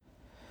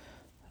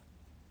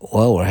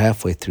Well, we're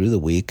halfway through the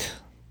week.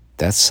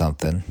 That's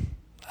something.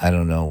 I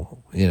don't know,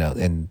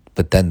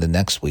 but then the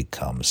next week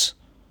comes.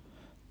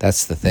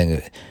 That's the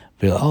thing.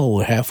 Oh,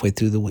 we're halfway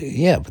through the week.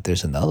 Yeah, but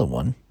there's another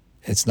one.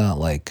 It's not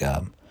like,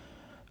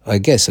 I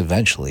guess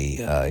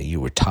eventually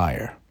you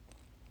retire.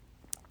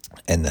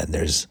 And then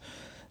there's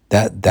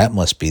that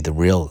must be the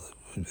real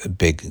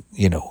big,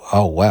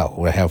 oh, wow,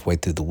 we're halfway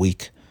through the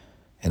week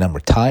and I'm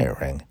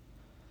retiring.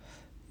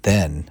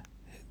 Then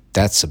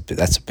that's a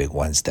big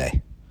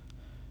Wednesday.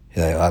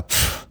 You're like,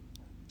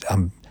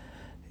 I'm,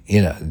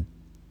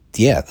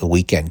 yeah, the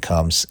weekend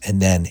comes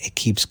and then it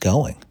keeps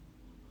going.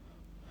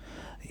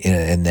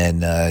 And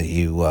then I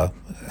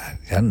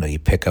don't know, you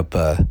pick up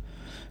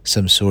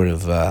some sort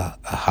of a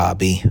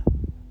hobby,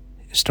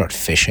 start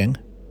fishing.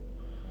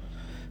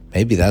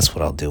 Maybe that's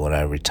what I'll do when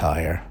I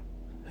retire.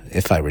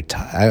 If I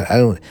retire,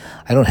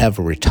 I don't have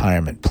a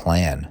retirement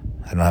plan.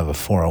 I don't have a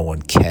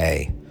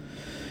 401k,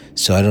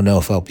 so I don't know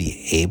if I'll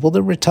be able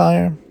to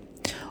retire.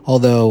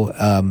 Although,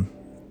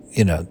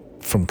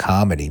 from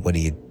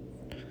comedy,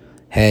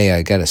 hey,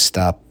 I got to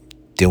stop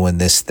doing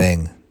this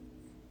thing.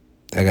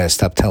 I got to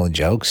stop telling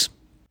jokes.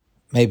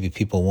 Maybe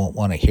people won't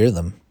want to hear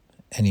them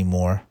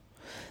anymore.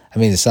 I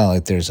mean, it's not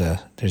like there's a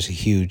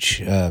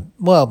huge.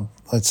 Well,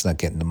 let's not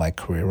get into my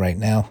career right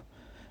now.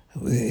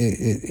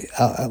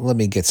 Let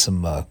me get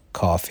some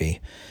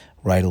coffee,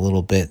 write a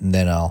little bit, and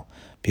then I'll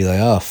be like,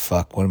 oh,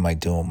 fuck, what am I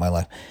doing with my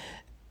life?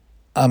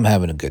 I'm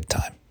having a good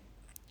time.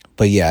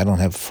 But yeah, I don't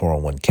have a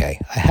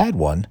 401k. I had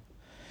one,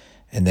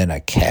 and then I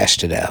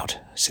cashed it out.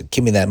 I said,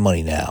 give me that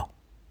money now.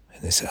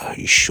 And they said, are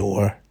you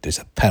sure? There's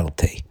a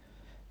penalty.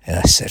 And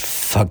I said,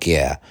 fuck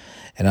yeah.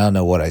 And I don't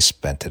know what I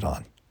spent it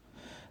on.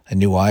 A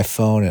new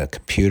iPhone and a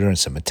computer and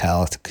some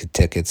Metallica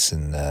tickets.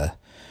 And,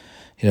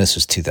 this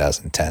was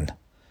 2010.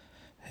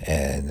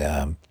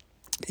 And,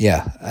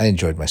 yeah, I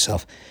enjoyed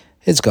myself.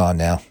 It's gone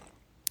now.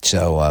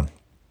 So,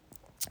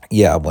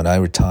 yeah, when I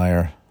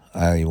retire,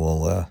 I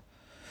will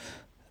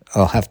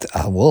have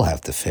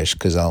to fish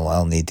because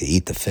I'll need to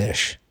eat the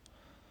fish.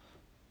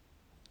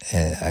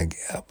 And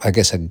I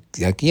guess I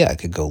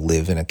could go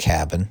live in a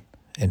cabin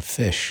and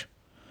fish.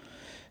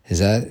 Is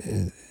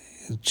that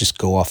just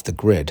go off the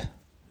grid?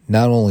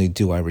 Not only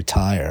do I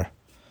retire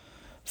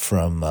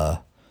from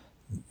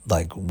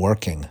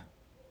working,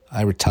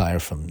 I retire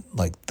from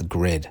the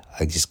grid.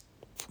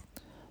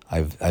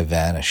 I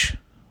vanish.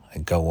 I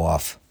go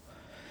off,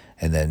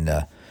 and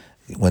then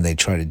when they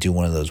try to do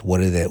one of those,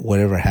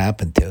 whatever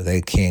happened to?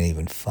 They can't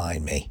even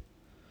find me.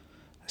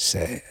 I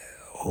say,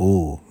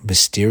 ooh,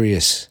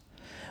 mysterious.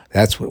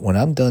 That's when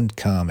I'm done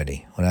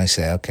comedy. When I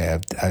say, okay,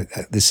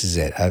 this is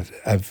it.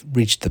 I've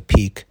reached the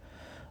peak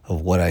of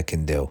what I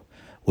can do,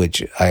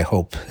 which I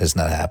hope has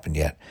not happened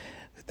yet.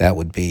 That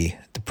would be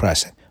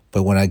depressing.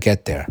 But when I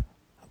get there,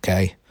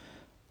 okay,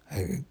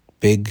 I'm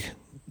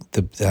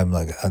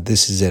like,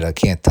 this is it. I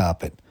can't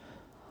top it.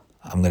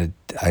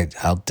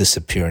 I'll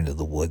disappear into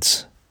the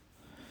woods.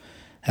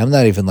 I'm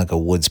not even like a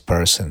woods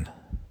person.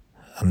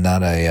 I'm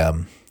not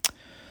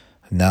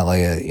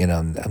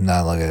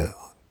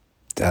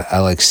I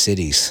like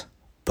cities,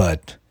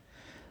 but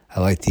I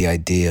like the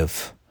idea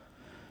of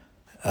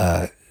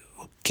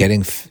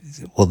getting.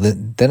 Well,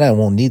 then I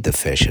won't need the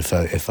fish if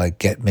I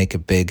make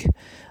it big.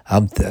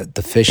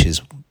 The fish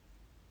is.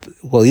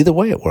 Well, either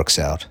way it works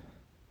out.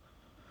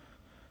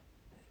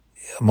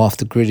 I'm off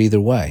the grid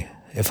either way.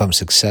 If I'm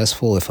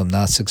successful, if I'm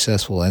not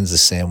successful, it ends the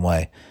same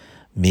way.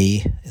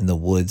 Me in the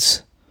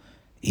woods,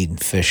 eating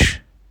fish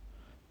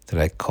that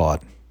I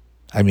caught.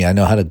 I mean, I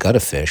know how to gut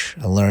a fish.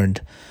 I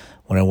learned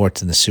when I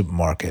worked in the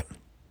supermarket.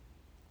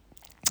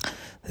 I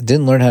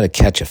didn't learn how to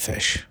catch a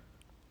fish,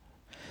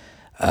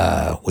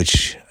 but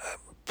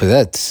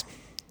that's,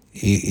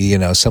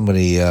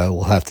 somebody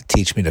will have to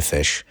teach me to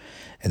fish,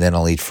 and then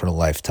I'll eat for a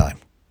lifetime.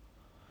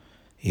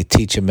 You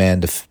teach a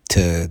man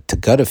to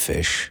gut a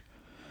fish,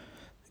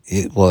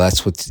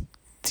 that's what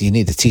you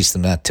need to teach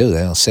them that too.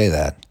 They don't say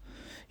that.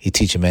 You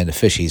teach a man to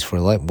fish, he eats for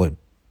a life. What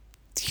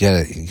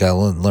you gotta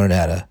learn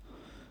how to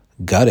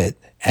gut it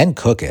and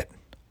cook it.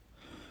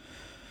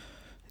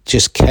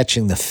 Just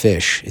catching the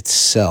fish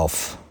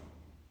itself,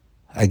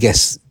 I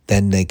guess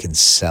then they can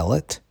sell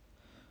it.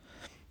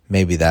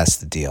 Maybe that's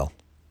the deal.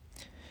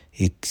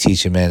 You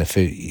teach a man to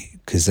fish,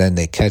 because then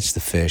they catch the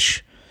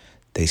fish,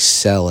 they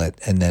sell it,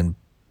 and then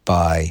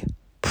buy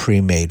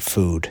pre-made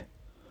food,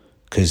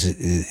 because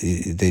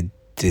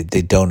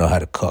they don't know how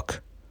to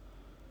cook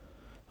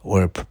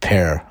or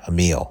prepare a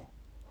meal.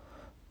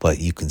 But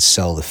you can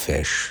sell the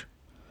fish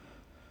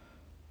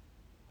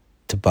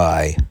to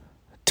buy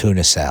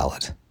tuna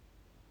salad.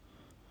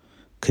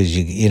 Because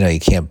you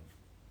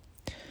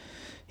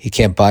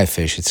can't buy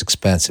fish; it's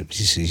expensive.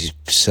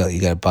 So you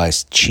got to buy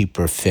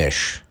cheaper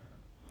fish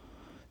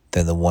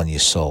than the one you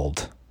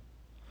sold.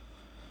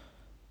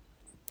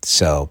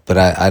 So, but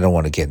I don't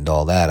want to get into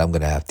all that. I'm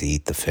going to have to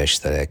eat the fish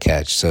that I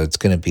catch. So it's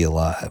going to be a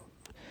lot,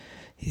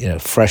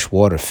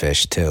 freshwater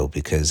fish too,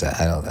 because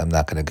I'm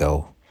not going to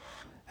go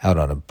out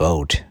on a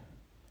boat.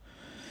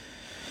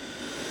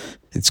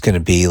 It's going to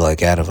be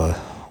like out of a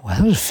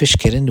how do fish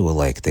get into a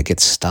lake? They get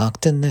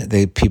stocked in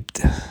there.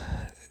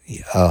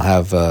 I'll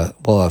have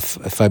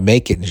if I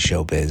make it in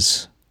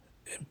showbiz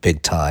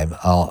big time,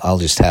 I'll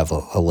just have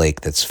a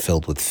lake that's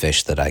filled with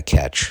fish that I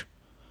catch.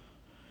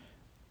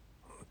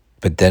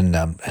 But then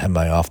am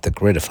I off the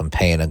grid if I'm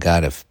paying a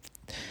guy to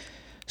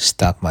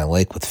stock my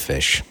lake with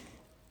fish?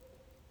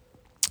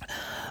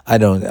 I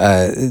don't.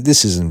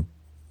 This hasn't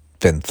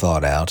been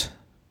thought out.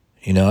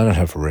 I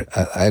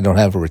don't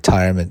have a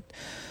retirement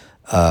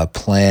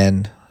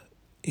plan.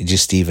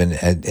 Just even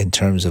in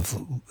terms of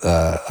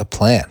a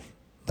plan,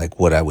 like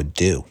what I would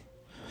do.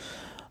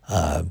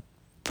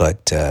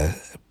 But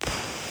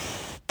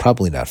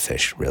probably not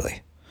fish,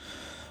 really.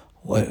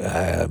 What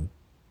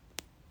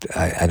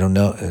I don't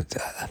know.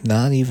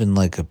 Not even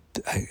like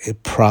I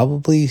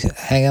probably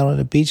hang out on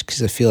the beach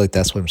because I feel like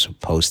that's what I'm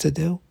supposed to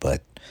do.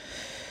 But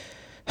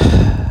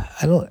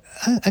I don't.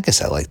 I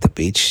guess I like the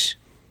beach.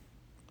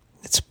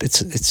 It's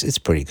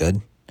pretty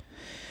good.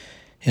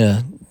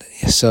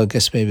 So I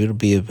guess maybe it'll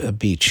be a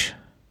beach,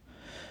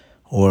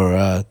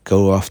 or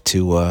go off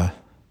to.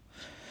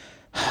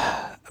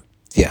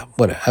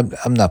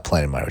 I'm not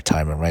planning my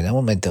retirement right now.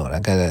 What am I doing? I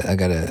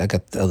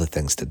got other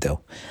things to do.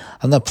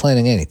 I'm not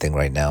planning anything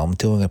right now. I'm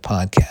doing a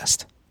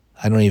podcast.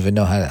 I don't even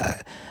know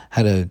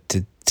how to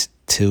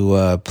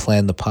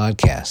plan the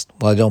podcast.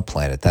 Well, I don't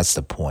plan it. That's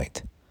the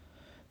point.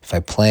 If I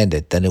planned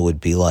it, then it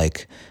would be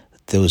like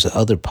those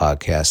other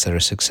podcasts that are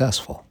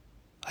successful.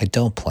 I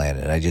don't plan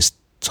it. I just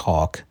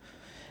talk,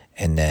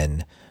 and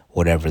then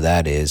whatever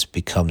that is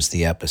becomes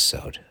the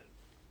episode.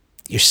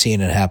 You're seeing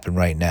it happen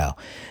right now.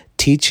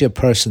 Teach a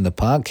person the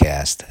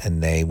podcast,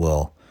 and they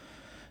will,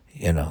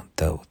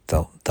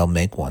 they'll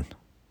make one.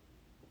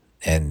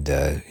 And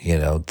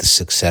the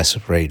success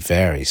rate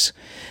varies.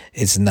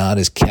 It's not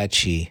as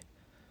catchy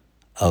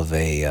of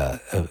a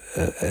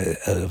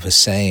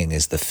saying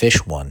as the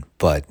fish one,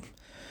 but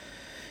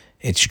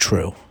it's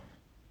true.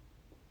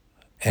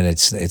 And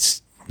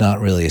it's not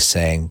really a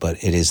saying,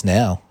 but it is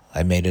now.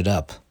 I made it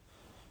up.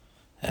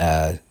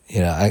 I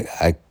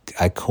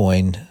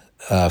coin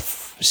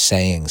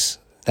sayings.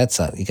 That's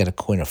not, you got to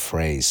coin a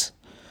phrase.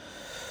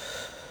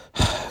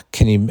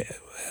 Can you,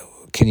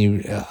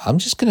 I'm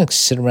just going to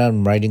sit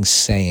around writing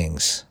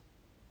sayings.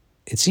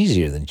 It's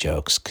easier than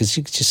jokes because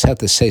you just have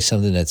to say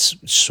something that's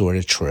sort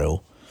of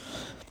true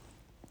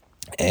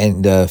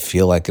and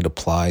feel like it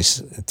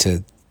applies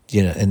to,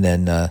 and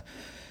then,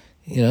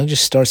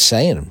 just start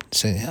saying them.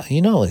 Say,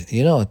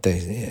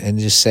 and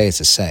just say it's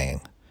a saying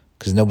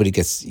because nobody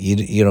gets,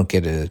 you don't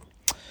get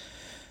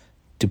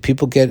do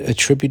people get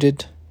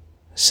attributed?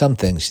 Some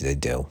things they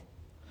do.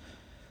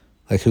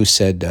 Like who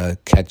said,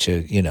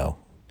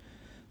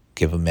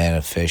 give a man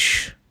a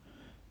fish,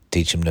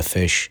 teach him to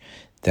fish.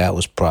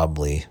 That's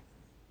probably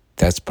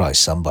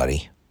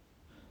somebody.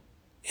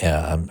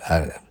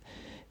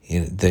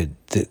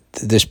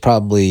 There's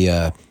probably,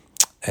 but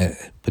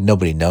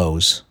nobody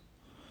knows.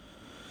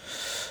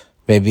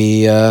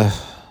 Maybe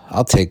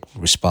I'll take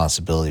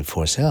responsibility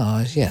for it. Say,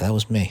 oh, yeah, that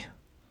was me.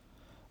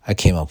 I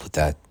came up with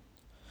that.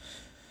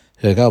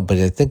 They're like, oh, but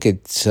I think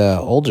it's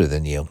older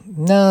than you.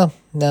 No,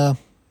 I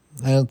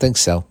don't think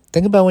so.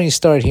 Think about when you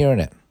started hearing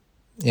it.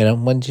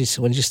 When did you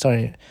start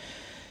hearing it?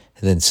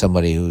 And then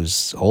somebody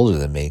who's older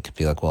than me could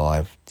be like, well,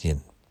 I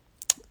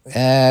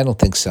don't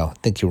think so. I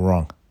think you're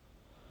wrong.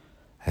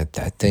 I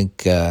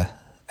think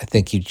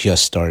you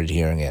just started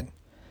hearing it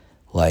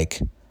like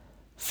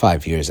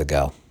 5 years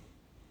ago.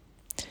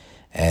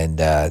 And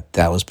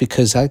that was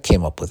because I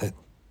came up with it.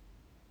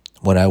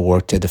 When I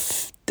worked at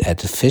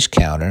the fish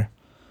counter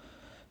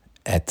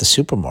at the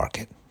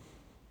supermarket.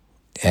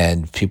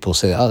 And people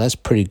said, oh, that's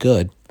pretty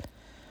good.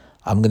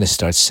 I'm going to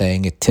start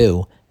saying it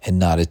too and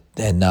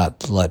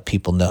not let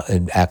people know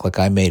and act like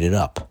I made it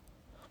up.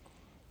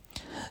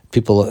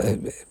 People,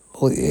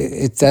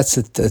 that's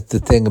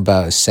the thing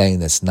about saying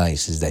that's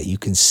nice is that you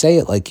can say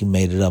it like you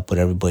made it up, but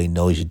everybody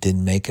knows you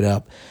didn't make it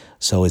up.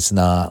 So it's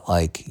not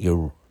like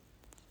you're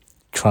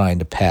trying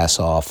to pass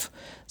off.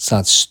 It's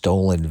not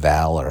stolen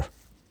valor.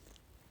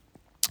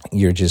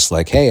 You're just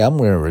like, hey, I'm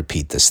going to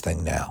repeat this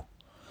thing now.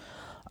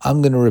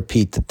 I'm going to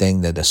repeat the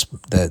thing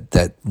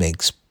that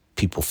makes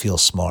people feel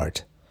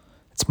smart.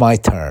 It's my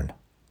turn.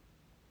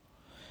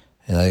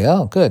 And like,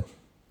 oh, good.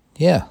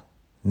 Yeah.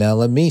 Now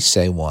let me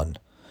say one.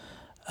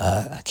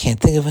 I can't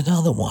think of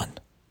another one.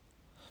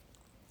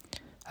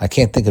 I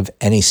can't think of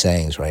any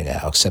sayings right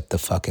now except the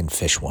fucking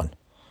fish one.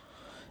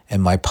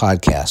 And my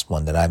podcast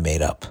one that I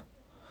made up.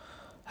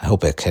 I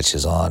hope it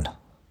catches on.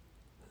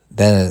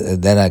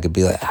 Then I could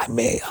be like,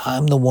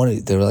 I'm the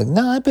one. They were like,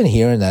 no, I've been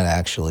hearing that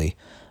actually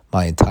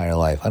my entire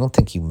life. I don't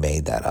think you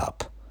made that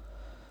up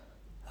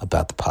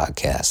about the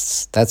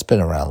podcasts. That's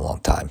been around a long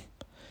time.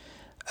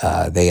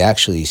 They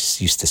actually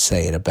used to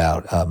say it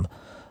about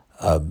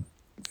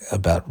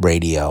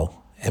radio,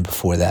 and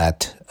before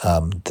that,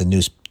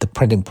 the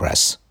printing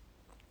press.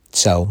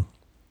 So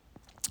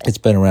it's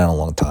been around a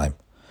long time.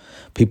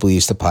 People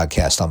used to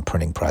podcast on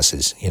printing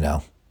presses.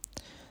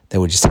 They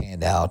would just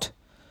hand out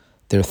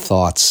their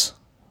thoughts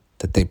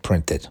that they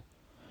printed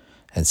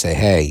and say,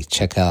 hey,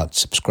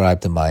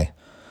 subscribe to my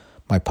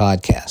my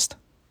podcast.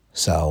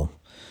 So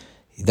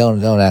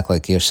don't act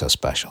like you're so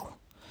special.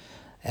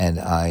 And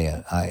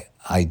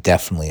I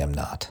definitely am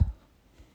not.